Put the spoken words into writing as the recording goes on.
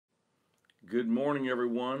Good morning,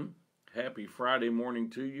 everyone. Happy Friday morning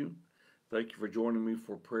to you. Thank you for joining me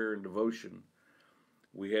for prayer and devotion.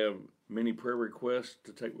 We have many prayer requests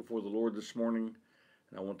to take before the Lord this morning,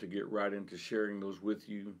 and I want to get right into sharing those with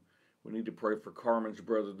you. We need to pray for Carmen's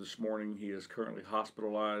brother this morning. He is currently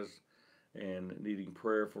hospitalized and needing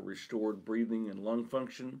prayer for restored breathing and lung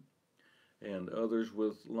function. And others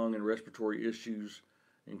with lung and respiratory issues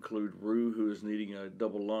include Rue, who is needing a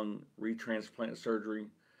double lung retransplant surgery,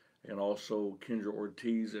 and also Kendra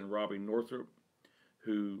Ortiz and Robbie Northrup,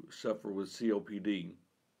 who suffer with COPD.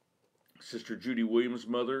 Sister Judy Williams'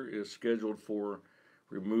 mother is scheduled for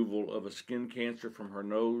removal of a skin cancer from her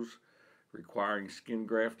nose, requiring skin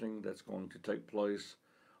grafting. That's going to take place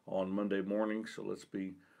on Monday morning, so let's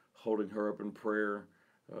be holding her up in prayer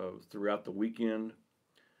throughout the weekend.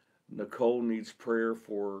 Nicole needs prayer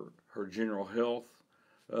for her general health.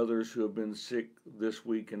 Others who have been sick this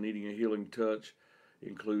week and needing a healing touch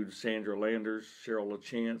include Sandra Landers, Cheryl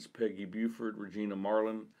LaChance, Peggy Buford, Regina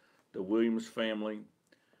Marlin, the Williams family,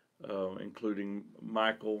 including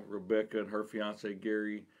Michael, Rebecca, and her fiance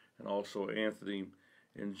Gary, and also Anthony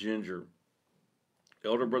and Ginger.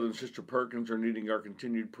 Elder Brother and Sister Perkins are needing our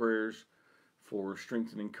continued prayers for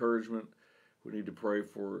strength and encouragement. We need to pray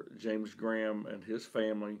for James Graham and his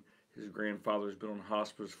family. His grandfather has been on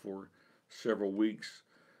hospice for several weeks.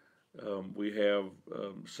 We have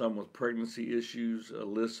some with pregnancy issues.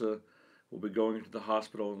 Alyssa will be going into the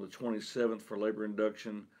hospital on the 27th for labor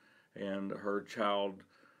induction, and her child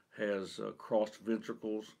has crossed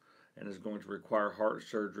ventricles and is going to require heart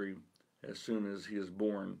surgery as soon as he is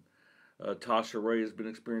born. Tasha Ray has been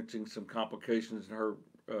experiencing some complications in her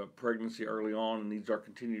pregnancy early on and needs our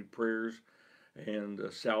continued prayers. And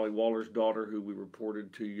Sally Waller's daughter, who we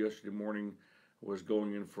reported to yesterday morning, was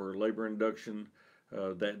going in for labor induction.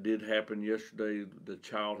 That did happen yesterday. The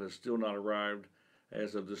child has still not arrived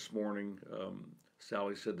as of this morning.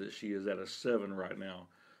 Sally said that she is at a 7 right now.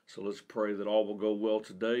 So let's pray that all will go well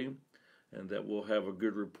today and that we'll have a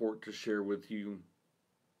good report to share with you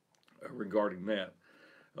regarding that.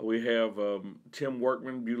 We have Tim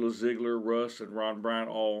Workman, Beulah Ziegler, Russ, and Ron Bryant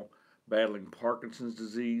all battling Parkinson's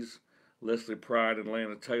disease. Leslie Pride and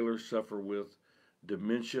Lana Taylor suffer with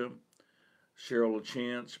dementia. Cheryl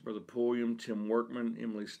LaChance, Brother Pulliam, Tim Workman,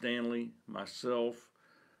 Emily Stanley, myself,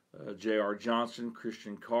 J.R. Johnson,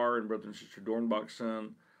 Christian Carr, and Brother and Sister Dornbach's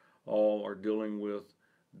son all are dealing with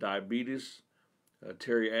diabetes.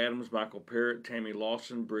 Terry Adams, Michael Parrott, Tammy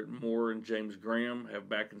Lawson, Britt Moore, and James Graham have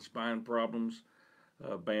back and spine problems.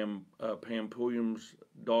 Pam Pulliam's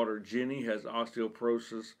daughter Jenny has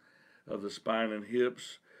osteoporosis of the spine and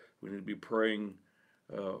hips. We need to be praying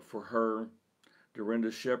for her.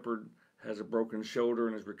 Dorinda Shepard has a broken shoulder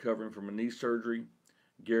and is recovering from a knee surgery.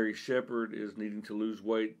 Gary Shepard is needing to lose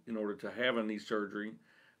weight in order to have a knee surgery.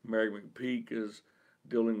 Mary McPeak is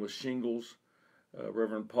dealing with shingles.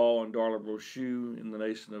 Reverend Paul and Darla Brochu in the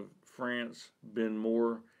nation of France. Ben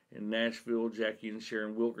Moore in Nashville. Jackie and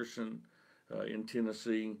Sharon Wilkerson in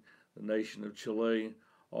Tennessee. The nation of Chile,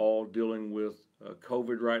 all dealing with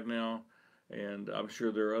COVID right now. And I'm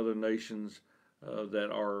sure there are other nations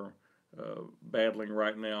that are battling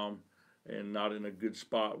right now and not in a good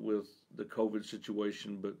spot with the COVID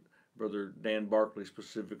situation. But Brother Dan Barkley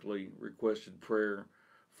specifically requested prayer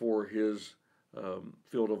for his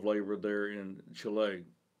field of labor there in Chile.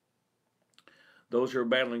 Those who are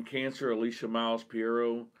battling cancer: Alicia Miles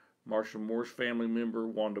Piero, Marshall Moore's family member,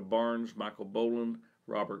 Wanda Barnes, Michael Boland,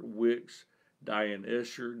 Robert Wicks, Diane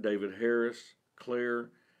Escher, David Harris,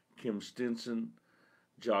 Claire, Kim Stinson,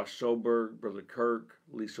 Josh Soberg, Brother Kirk,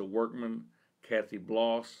 Lisa Workman, Kathy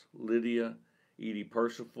Bloss, Lydia, Edie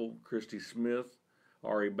Percival, Christy Smith,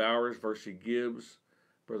 Ari Bowers, Versi Gibbs,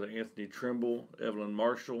 Brother Anthony Trimble, Evelyn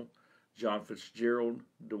Marshall, John Fitzgerald,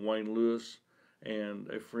 Dwayne Lewis, and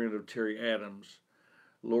a friend of Terry Adams.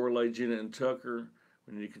 Lorelei, Jenna, and Tucker.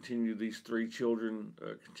 We need to continue these three children,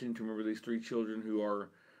 continue to remember these three children who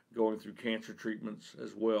are going through cancer treatments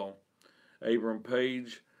as well. Abram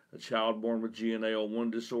Page, a child born with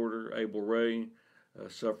GNAL1 disorder. Abel Ray,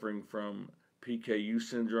 suffering from PKU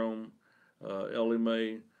syndrome. Ellie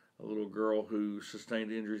Mae, a little girl who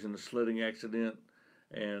sustained injuries in a sledding accident.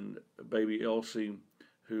 And baby Elsie,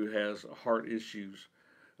 who has heart issues.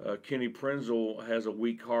 Kenny Prenzel has a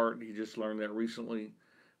weak heart. He just learned that recently.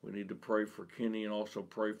 We need to pray for Kenny and also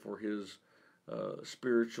pray for his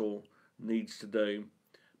spiritual needs today.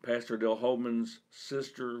 Pastor Del Holman's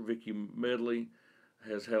sister, Vicki Medley,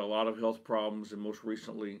 has had a lot of health problems and most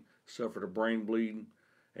recently suffered a brain bleed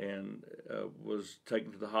and was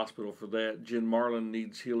taken to the hospital for that. Jen Marlin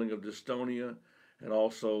needs healing of dystonia and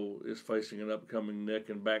also is facing an upcoming neck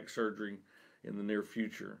and back surgery in the near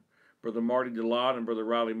future. Brother Marty DeLotte and Brother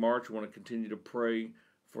Riley March, we want to continue to pray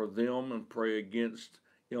for them and pray against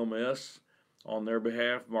MS on their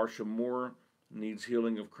behalf. Marsha Moore needs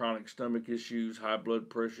healing of chronic stomach issues, high blood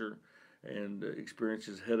pressure, and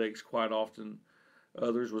experiences headaches quite often.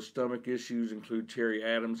 Others with stomach issues include Terry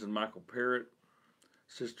Adams and Michael Parrott.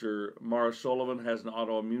 Sister Mara Sullivan has an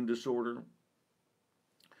autoimmune disorder.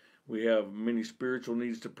 We have many spiritual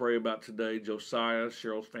needs to pray about today. Josiah,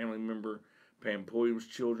 Cheryl's family member, Pam Williams'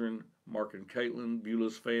 children, Mark and Caitlin,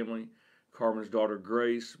 Beulah's family, Carmen's daughter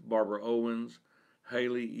Grace, Barbara Owens,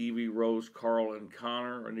 Haley, Evie, Rose, Carl, and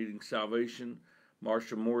Connor are needing salvation.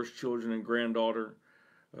 Marsha Moore's children and granddaughter.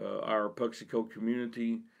 Our Puxico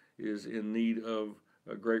community is in need of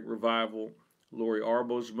a great revival. Lori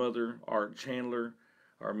Arbo's mother, Art Chandler,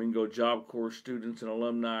 our Mingo Job Corps students and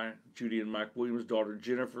alumni, Judy and Mike Williams' daughter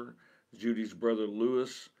Jennifer, Judy's brother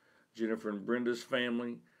Lewis, Jennifer and Brenda's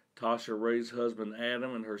family, Tasha Ray's husband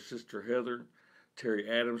Adam and her sister Heather, Terry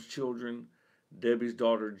Adams' children, Debbie's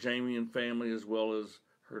daughter Jamie and family, as well as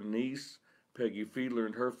her niece, Peggy Fiedler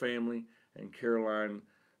and her family, and Caroline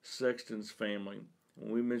Sexton's family.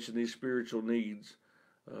 When we mention these spiritual needs,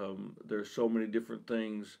 there's so many different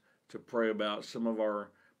things to pray about. Some of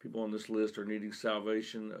our people on this list are needing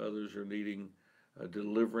salvation, others are needing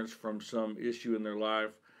deliverance from some issue in their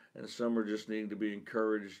life, and some are just needing to be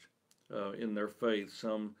encouraged in their faith.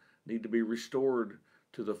 Some need to be restored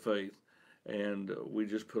to the faith, and we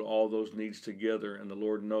just put all those needs together, and the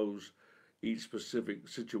Lord knows each specific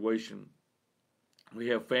situation. We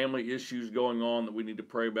have family issues going on that we need to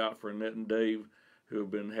pray about for Annette and Dave, who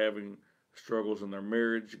have been having struggles in their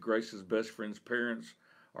marriage. Grace's best friend's parents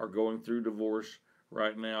are going through divorce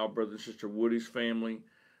right now. Brother and Sister Woody's family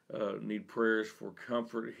need prayers for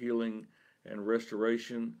comfort, healing, and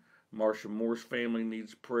restoration. Marsha Moore's family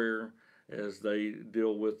needs prayer as they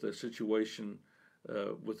deal with the situation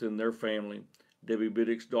within their family. Debbie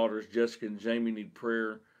Biddick's daughters Jessica and Jamie need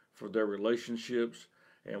prayer for their relationships,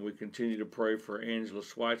 and we continue to pray for Angela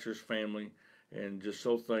Schweitzer's family, and just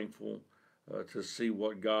so thankful to see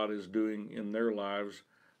what God is doing in their lives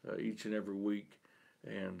each and every week.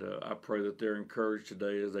 And I pray that they're encouraged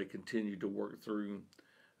today as they continue to work through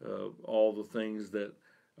all the things that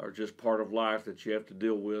are just part of life that you have to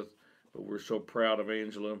deal with. But we're so proud of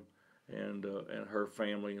Angela and her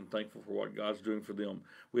family, and thankful for what God's doing for them.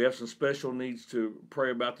 We have some special needs to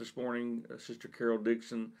pray about this morning. Sister Carol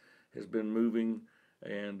Dixon has been moving,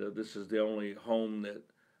 and this is the only home that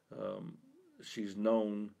she's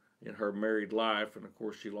known in her married life. And of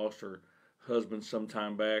course, she lost her husband some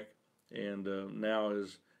time back, and now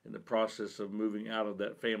is in the process of moving out of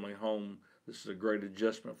that family home. This is a great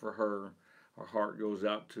adjustment for her. Our heart goes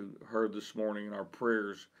out to her this morning, and our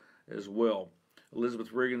prayers as well.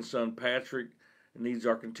 Elizabeth Regan's son Patrick needs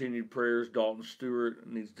our continued prayers. Dalton Stewart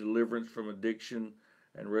needs deliverance from addiction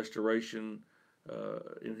and restoration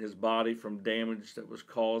in his body from damage that was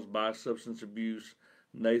caused by substance abuse.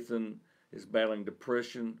 Nathan is battling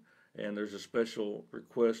depression, and there's a special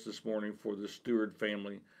request this morning for the Stewart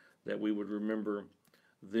family that we would remember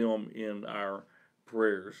them in our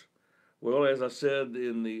prayers. Well, as I said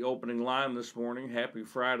in the opening line this morning, happy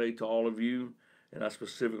Friday to all of you, and I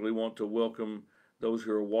specifically want to welcome those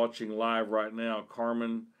who are watching live right now: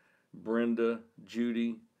 Carmen, Brenda,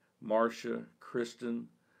 Judy, Marcia, Kristen.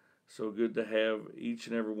 So good to have each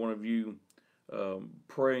and every one of you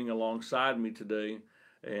praying alongside me today,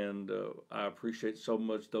 and I appreciate so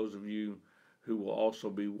much those of you who will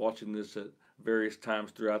also be watching this at various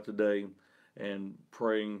times throughout the day and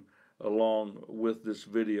praying along with this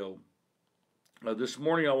video. This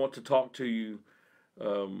morning I want to talk to you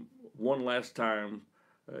one last time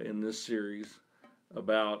in this series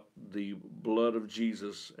about the blood of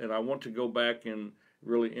Jesus, and I want to go back and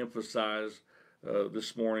really emphasize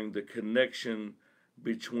this morning the connection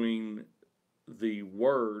between the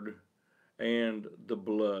Word and the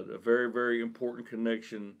blood. A very, very important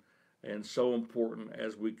connection, and so important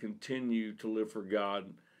as we continue to live for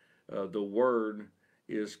God. The Word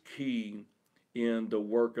is key in the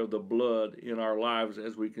work of the blood in our lives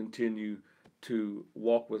as we continue to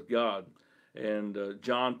walk with God. And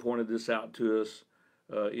John pointed this out to us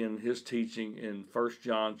in his teaching in 1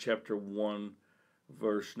 John chapter 1,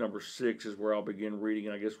 verse number 6 is where I'll begin reading,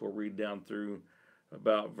 and I guess we'll read down through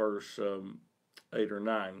about verse 8 or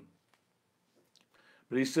 9.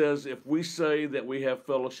 But he says, if we say that we have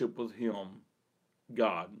fellowship with him,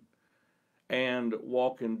 God, and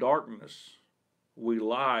walk in darkness, we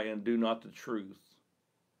lie and do not the truth.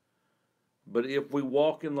 But if we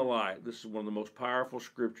walk in the light, this is one of the most powerful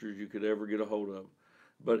scriptures you could ever get a hold of.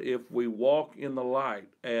 But if we walk in the light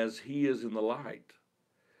as he is in the light,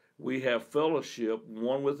 we have fellowship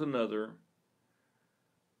one with another,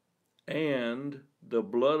 and the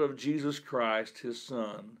blood of Jesus Christ, his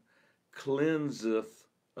Son, cleanseth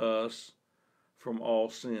us from all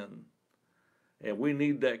sin. And we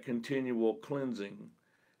need that continual cleansing.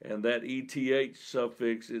 And that ETH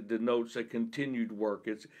suffix, it denotes a continued work.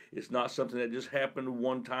 It's not something that just happened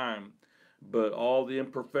one time, but all the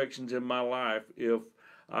imperfections in my life, if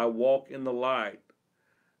I walk in the light,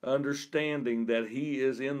 understanding that he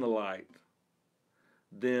is in the light,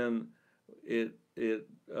 then it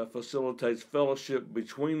facilitates fellowship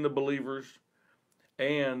between the believers,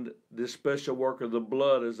 and this special work of the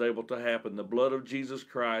blood is able to happen. The blood of Jesus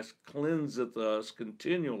Christ cleanseth us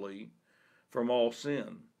continually from all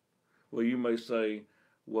sin. Well, you may say,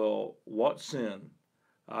 well, what sin?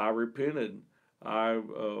 I repented. I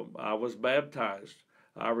was baptized.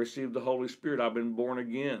 I received the Holy Spirit. I've been born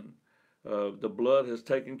again. The blood has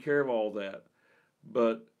taken care of all that.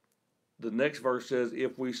 But the next verse says,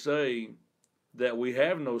 if we say that we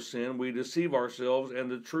have no sin, we deceive ourselves,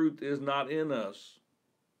 and the truth is not in us.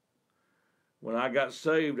 When I got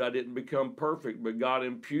saved, I didn't become perfect, but God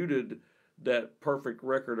imputed that perfect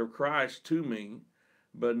record of Christ to me.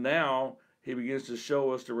 But now he begins to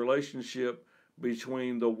show us the relationship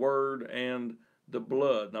between the Word and the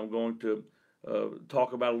blood. And I'm going to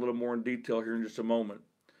talk about it a little more in detail here in just a moment.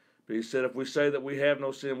 But he said, if we say that we have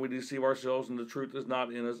no sin, we deceive ourselves, and the truth is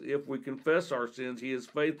not in us. If we confess our sins, he is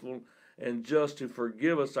faithful and just to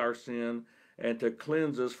forgive us our sin and to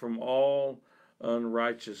cleanse us from all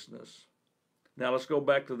unrighteousness. Now let's go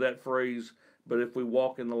back to that phrase, but if we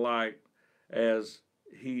walk in the light as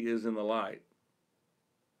he is in the light.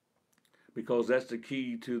 Because that's the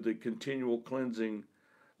key to the continual cleansing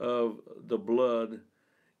of the blood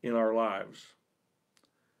in our lives.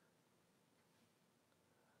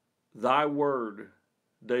 Thy word,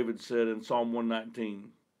 David said in Psalm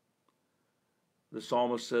 119. The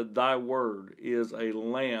psalmist said, thy word is a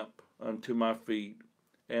lamp unto my feet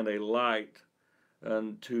and a light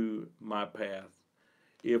unto my path.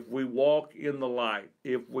 If we walk in the light,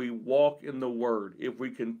 if we walk in the word, if we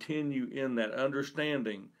continue in that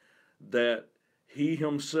understanding that he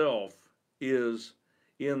himself is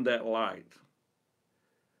in that light,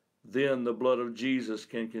 then the blood of Jesus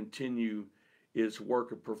can continue its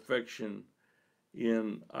work of perfection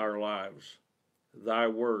in our lives. Thy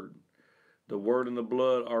word. The word and the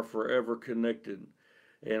blood are forever connected.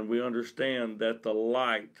 And we understand that the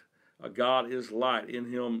light, God is light.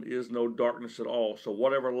 In him is no darkness at all. So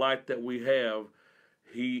whatever light that we have,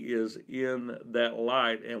 he is in that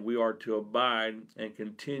light, and we are to abide and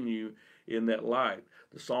continue in that light.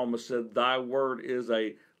 The psalmist said, thy word is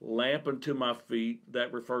a lamp unto my feet.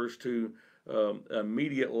 That refers to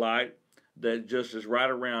immediate light that just is right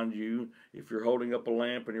around you. If you're holding up a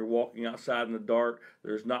lamp and you're walking outside in the dark,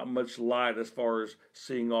 there's not much light as far as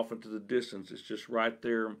seeing off into the distance. It's just right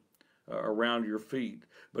there around your feet.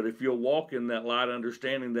 But if you'll walk in that light,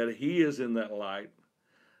 understanding that he is in that light,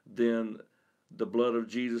 then the blood of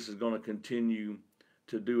Jesus is going to continue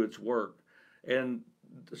to do its work. And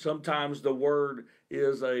sometimes the word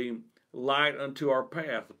is a light unto our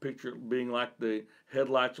path, the picture being like the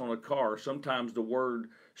headlights on a car. Sometimes the word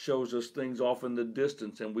shows us things off in the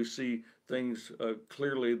distance, and we see things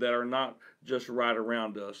clearly that are not just right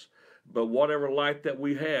around us. But whatever light that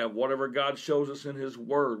we have, whatever God shows us in his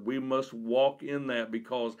word, we must walk in that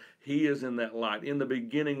because he is in that light. In the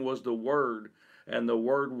beginning was the Word, and the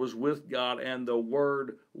Word was with God, and the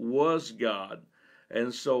Word was God.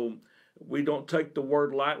 And so we don't take the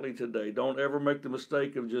word lightly today. Don't ever make the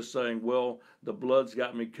mistake of just saying, well, the blood's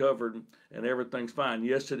got me covered and everything's fine.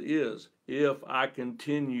 Yes, it is, if I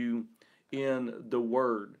continue in the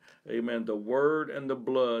word. Amen. The word and the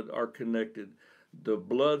blood are connected. The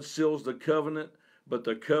blood seals the covenant, but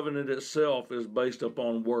the covenant itself is based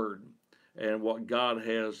upon word and what God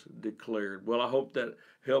has declared. Well, I hope that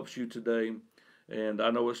helps you today, and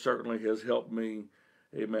I know it certainly has helped me.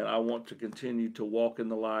 Amen. I want to continue to walk in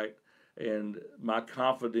the light. And my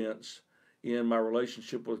confidence in my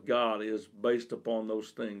relationship with God is based upon those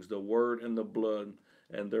things, the word and the blood,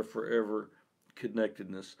 and their forever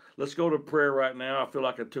connectedness. Let's go to prayer right now. I feel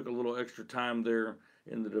like I took a little extra time there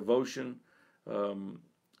in the devotion, and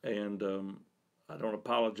I don't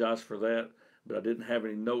apologize for that, but I didn't have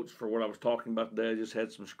any notes for what I was talking about today. I just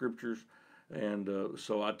had some scriptures, and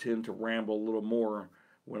so I tend to ramble a little more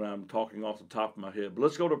when I'm talking off the top of my head. But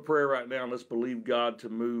let's go to prayer right now, and let's believe God to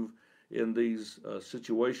move in these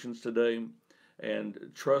situations today,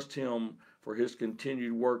 and trust him for his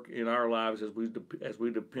continued work in our lives as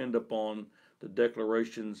we depend upon the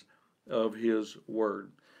declarations of his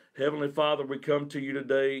word. Heavenly Father, we come to you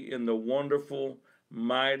today in the wonderful,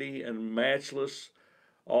 mighty, and matchless,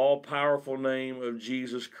 all-powerful name of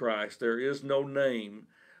Jesus Christ. There is no name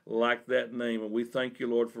like that name, and we thank you,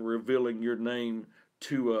 Lord, for revealing your name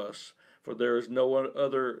to us. For there is no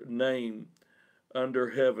other name under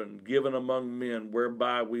heaven given among men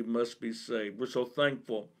whereby we must be saved. We're so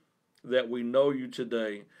thankful that we know you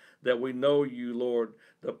today, that we know you, Lord,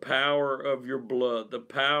 the power of your blood, the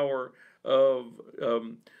power of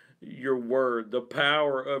your word, the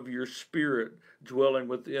power of your spirit dwelling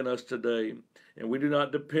within us today. And we do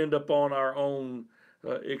not depend upon our own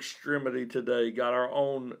extremity today, God, our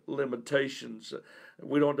own limitations.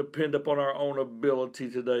 We don't depend upon our own ability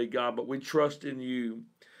today, God, but we trust in you,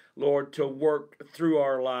 Lord, to work through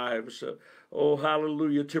our lives. Oh,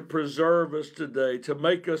 hallelujah, to preserve us today, to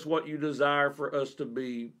make us what you desire for us to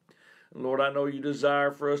be. And Lord, I know you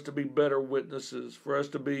desire for us to be better witnesses, for us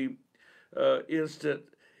to be instant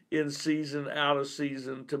in season, out of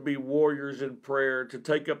season, to be warriors in prayer, to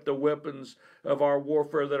take up the weapons of our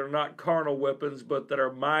warfare that are not carnal weapons, but that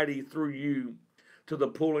are mighty through you to the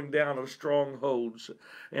pulling down of strongholds.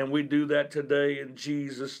 And we do that today in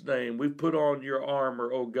Jesus' name. We put on your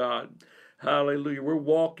armor, oh God. Hallelujah. We're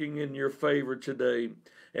walking in your favor today.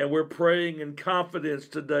 And we're praying in confidence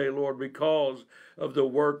today, Lord, because of the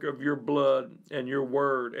work of your blood and your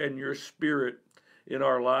word and your spirit in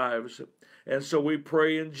our lives. And so we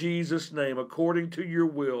pray in Jesus' name, according to your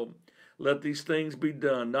will, let these things be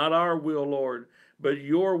done. Not our will, Lord, but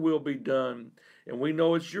your will be done. And we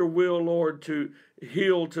know it's your will, Lord, to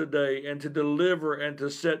heal today and to deliver and to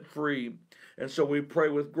set free. And so we pray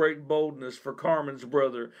with great boldness for Carmen's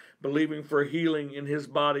brother, believing for healing in his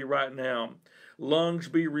body right now. Lungs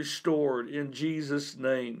be restored in Jesus'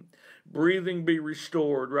 name. Breathing be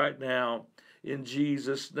restored right now in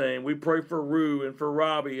Jesus' name. We pray for Rue and for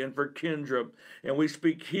Robbie and for Kendra, and we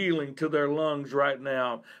speak healing to their lungs right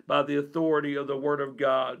now by the authority of the Word of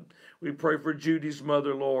God. We pray for Judy's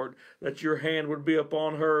mother, Lord, that your hand would be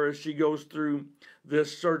upon her as she goes through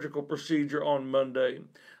this surgical procedure on Monday.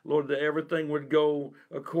 Lord, that everything would go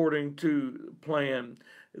according to plan,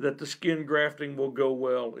 that the skin grafting will go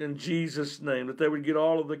well. In Jesus' name, that they would get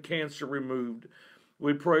all of the cancer removed.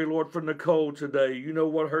 We pray, Lord, for Nicole today. You know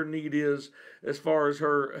what her need is as far as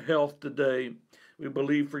her health today. We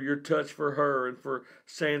believe for your touch for her and for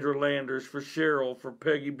Sandra Landers, for Cheryl, for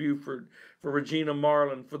Peggy Buford, for Regina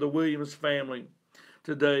Marlin, for the Williams family.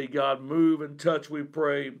 Today, God, move and touch, we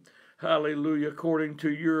pray. Hallelujah, according to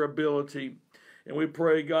your ability. And we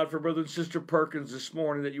pray, God, for Brother and Sister Perkins this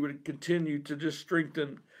morning, that you would continue to just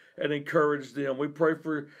strengthen and encourage them. We pray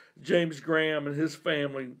for James Graham and his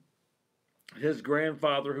family, his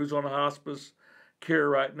grandfather who's on a hospice care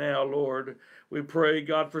right now, Lord. We pray,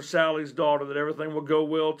 God, for Sally's daughter, that everything will go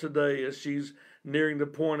well today as she's nearing the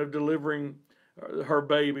point of delivering her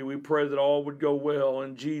baby. We pray that all would go well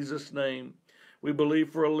in Jesus' name. We believe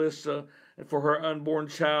for Alyssa and for her unborn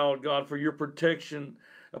child, God, for your protection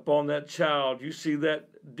upon that child. You see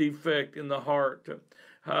that defect in the heart.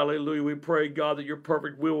 Hallelujah. We pray, God, that your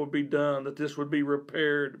perfect will would be done, that this would be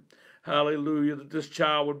repaired. Hallelujah. That this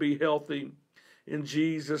child would be healthy. In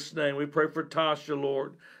Jesus' name, we pray for Tasha,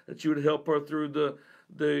 Lord, that you would help her through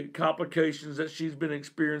the complications that she's been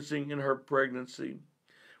experiencing in her pregnancy.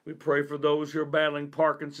 We pray for those who are battling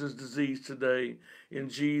Parkinson's disease today, in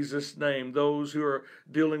Jesus' name. Those who are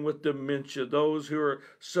dealing with dementia, those who are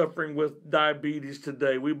suffering with diabetes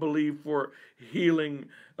today. We believe for healing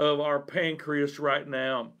of our pancreas right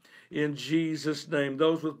now, in Jesus' name.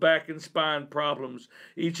 Those with back and spine problems,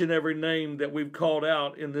 each and every name that we've called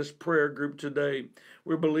out in this prayer group today.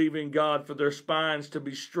 We're believing, God, for their spines to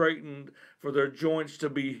be straightened, for their joints to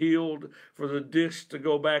be healed, for the discs to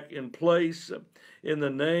go back in place. In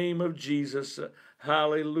the name of Jesus,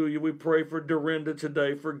 hallelujah. We pray for Dorinda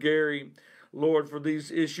today, for Gary, Lord, for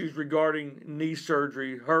these issues regarding knee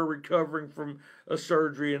surgery, her recovering from a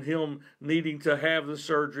surgery and him needing to have the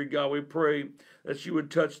surgery. God, we pray that you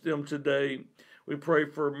would touch them today. We pray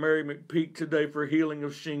for Mary McPeak today for healing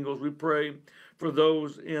of shingles. We pray for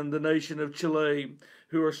those in the nation of Chile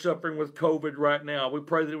who are suffering with COVID right now. We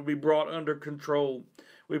pray that it would be brought under control.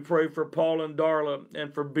 We pray for Paul and Darla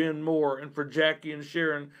and for Ben Moore and for Jackie and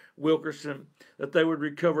Sharon Wilkerson, that they would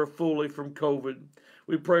recover fully from COVID.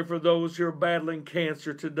 We pray for those who are battling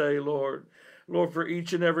cancer today, Lord. Lord, for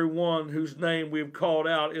each and every one whose name we've called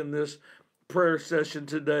out in this prayer session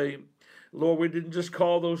today. Lord, we didn't just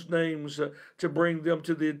call those names to bring them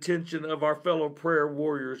to the attention of our fellow prayer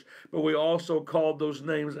warriors, but we also called those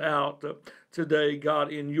names out today,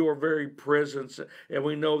 God, in your very presence. And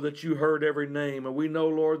we know that you heard every name. And we know,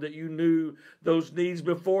 Lord, that you knew those needs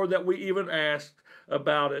before that we even asked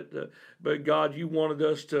about it. But God, you wanted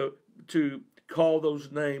us to call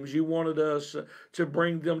those names. You wanted us to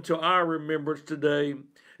bring them to our remembrance today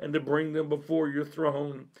and to bring them before your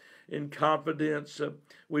throne in confidence.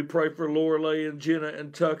 We pray for Lorelei and Jenna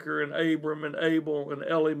and Tucker and Abram and Abel and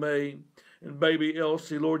Ellie Mae and baby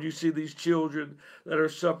Elsie. Lord, you see these children that are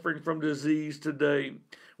suffering from disease today.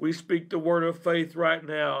 We speak the word of faith right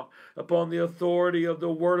now upon the authority of the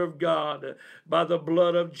word of God, by the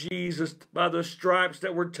blood of Jesus, by the stripes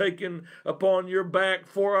that were taken upon your back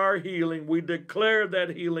for our healing. We declare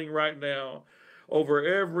that healing right now over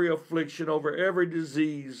every affliction, over every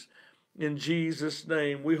disease. In Jesus'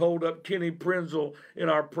 name, we hold up Kenny Prinzel in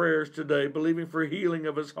our prayers today, believing for healing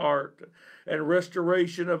of his heart and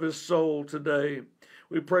restoration of his soul today.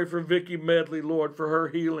 We pray for Vicki Medley, Lord, for her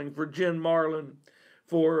healing, for Jen Marlin,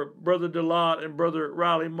 for Brother Delott and Brother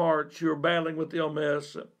Riley March, who are battling with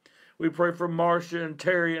illness. We pray for Marcia and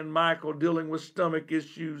Terry and Michael dealing with stomach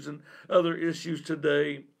issues and other issues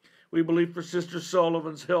today. We believe for Sister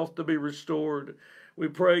Sullivan's health to be restored. We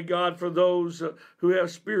pray, God, for those who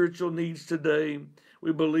have spiritual needs today.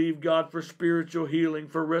 We believe, God, for spiritual healing,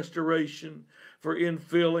 for restoration, for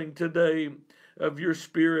infilling today of your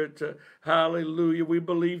spirit. Hallelujah. We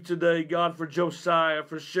believe today, God, for Josiah,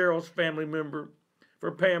 for Cheryl's family member,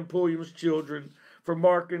 for Pam Pulliam's children, for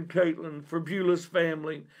Mark and Caitlin, for Beulah's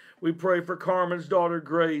family. We pray for Carmen's daughter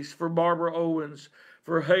Grace, for Barbara Owens,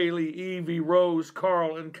 for Haley, Evie, Rose,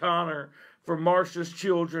 Carl, and Connor, for Marcia's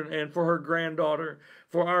children and for her granddaughter,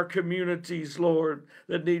 for our communities, Lord,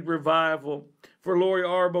 that need revival, for Lori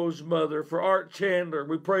Arbo's mother, for Art Chandler.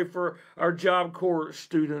 We pray for our Job Corps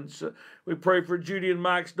students. We pray for Judy and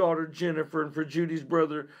Mike's daughter Jennifer and for Judy's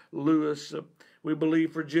brother Lewis. We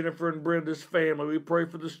believe for Jennifer and Brenda's family. We pray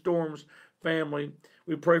for the Storms family.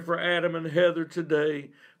 We pray for Adam and Heather today,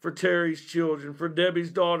 for Terry's children, for Debbie's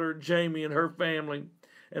daughter Jamie and her family,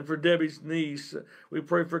 and for Debbie's niece. We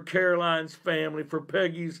pray for Caroline's family, for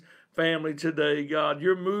Peggy's family today, God.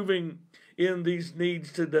 You're moving in these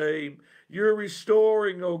needs today. You're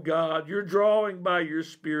restoring, oh God. You're drawing by your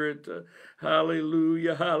Spirit.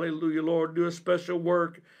 Hallelujah, hallelujah. Lord, do a special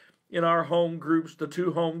work in our home groups, the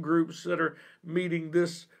 2 home groups that are meeting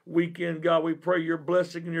this weekend. God, we pray your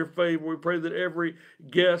blessing and your favor. We pray that every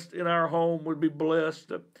guest in our home would be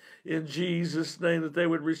blessed in Jesus' name, that they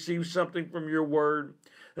would receive something from your word,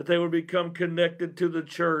 that they would become connected to the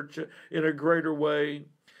church in a greater way.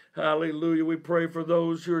 Hallelujah. We pray for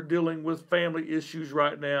those who are dealing with family issues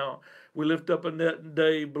right now. We lift up Annette and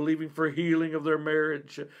Dave, believing for healing of their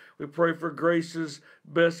marriage. We pray for Grace's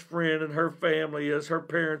best friend and her family as her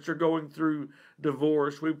parents are going through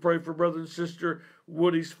divorce. We pray for brother and sister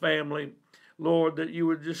Woody's family. Lord, that you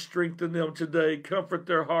would just strengthen them today, comfort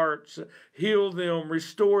their hearts, heal them,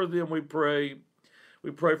 restore them, we pray.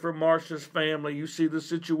 We pray for Marcia's family. You see the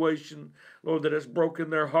situation, Lord, that has broken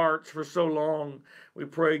their hearts for so long. We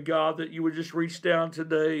pray, God, that you would just reach down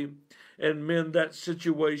today and mend that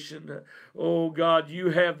situation. Oh, God, you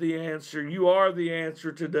have the answer. You are the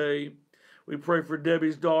answer today. We pray for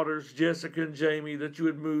Debbie's daughters, Jessica and Jamie, that you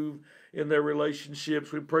would move in their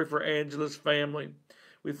relationships. We pray for Angela's family.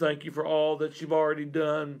 We thank you for all that you've already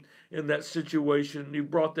done in that situation. You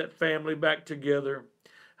brought that family back together.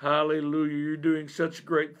 Hallelujah. You're doing such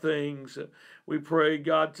great things. We pray,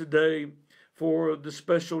 God, today for the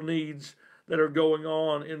special needs that are going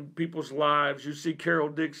on in people's lives. You see Carol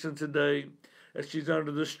Dixon today as she's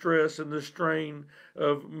under the stress and the strain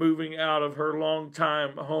of moving out of her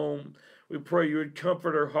long-time home. We pray you would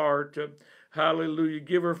comfort her heart. Hallelujah.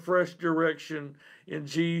 Give her fresh direction in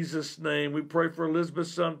Jesus' name. We pray for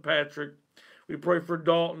Elizabeth's son, Patrick. We pray for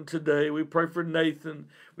Dalton today. We pray for Nathan.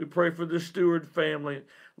 We pray for the Stewart family.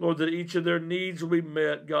 Lord, that each of their needs will be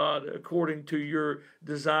met, God, according to your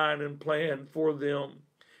design and plan for them.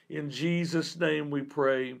 In Jesus' name we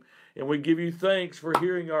pray. And we give you thanks for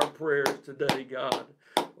hearing our prayers today, God.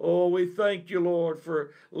 Oh, we thank you, Lord,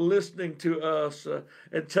 for listening to us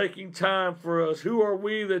and taking time for us. Who are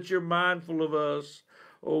we that you're mindful of us?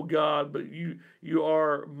 Oh, God, but you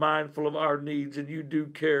are mindful of our needs and you do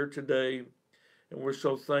care today. And we're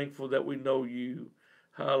so thankful that we know you.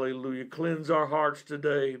 Hallelujah. Cleanse our hearts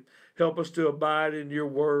today. Help us to abide in your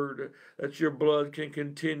word, that your blood can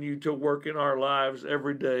continue to work in our lives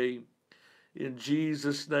every day. In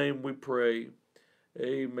Jesus' name we pray.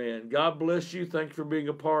 Amen. God bless you. Thank you for being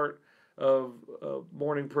a part of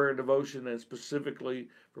morning prayer and devotion, and specifically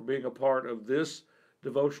for being a part of this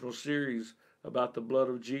devotional series about the blood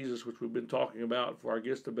of Jesus, which we've been talking about for, I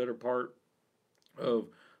guess, the better part of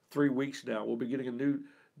 3 weeks now. We'll be getting a new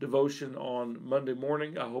devotion on Monday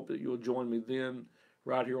morning. I hope that you'll join me then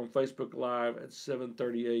right here on Facebook Live at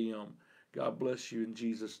 7:30 a.m. God bless you in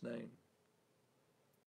Jesus' name.